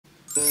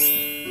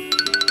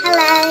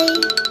Hello.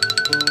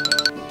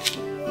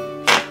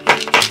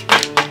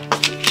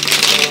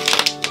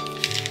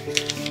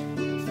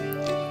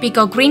 Pick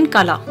a green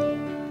color,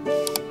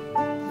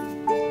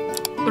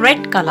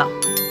 red color,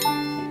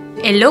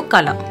 yellow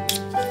color,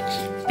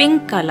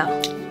 pink color,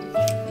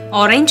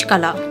 orange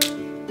color,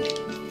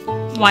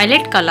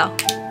 violet color,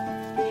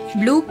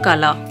 blue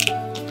color,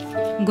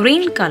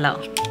 green color,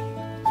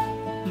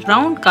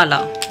 brown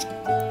color,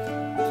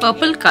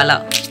 purple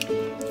color,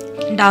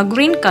 dark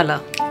green color,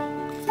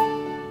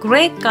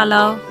 grey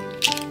color.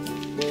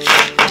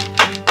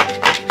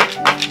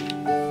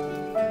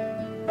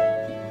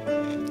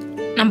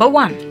 Number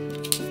 1.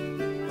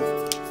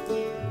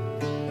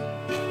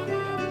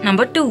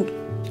 Number 2.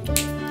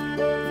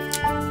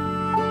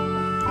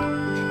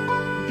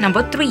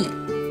 Number 3.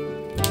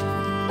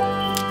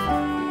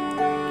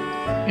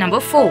 Number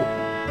 4.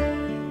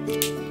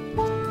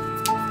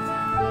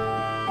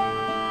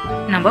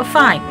 Number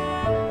 5.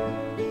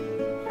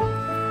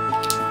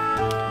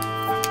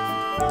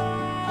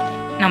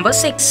 Number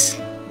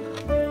 6.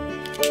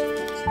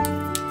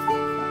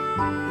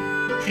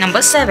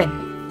 Number 7.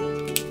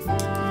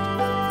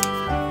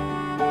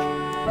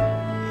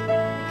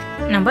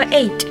 Number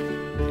 8.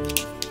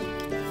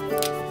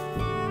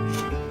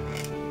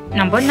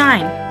 Number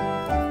 9.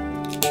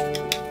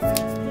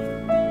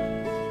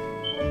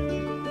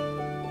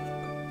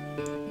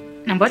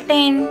 Number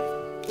 10.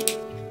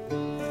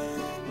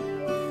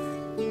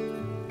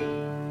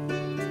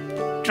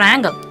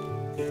 Triangle.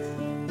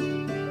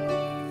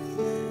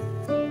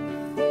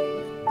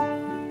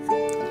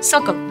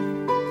 Circle.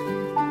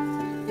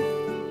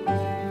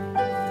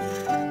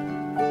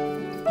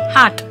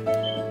 Heart.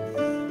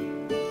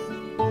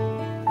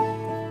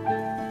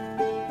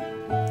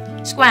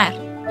 Square.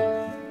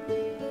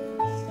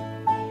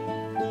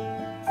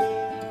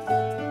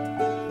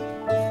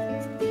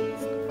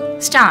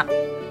 Star.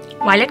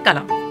 Violet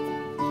color.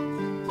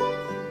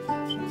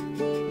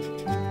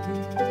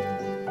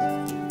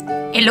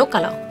 Yellow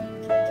color.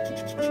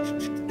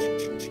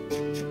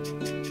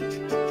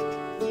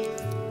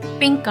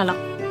 Pink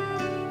color.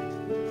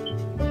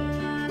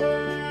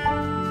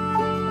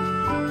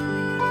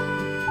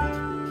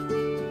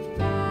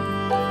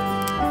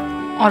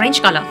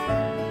 Orange color.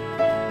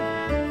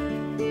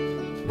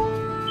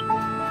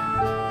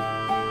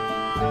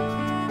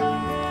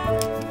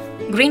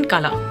 Green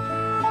color.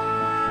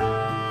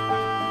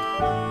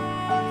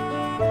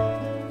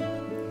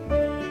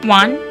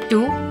 One,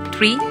 two,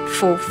 three,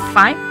 four,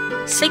 5,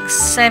 6,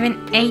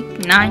 7,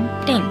 8,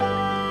 9,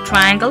 10.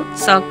 Triangle,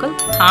 circle,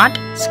 heart,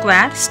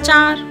 square,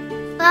 star.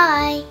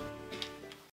 Bye.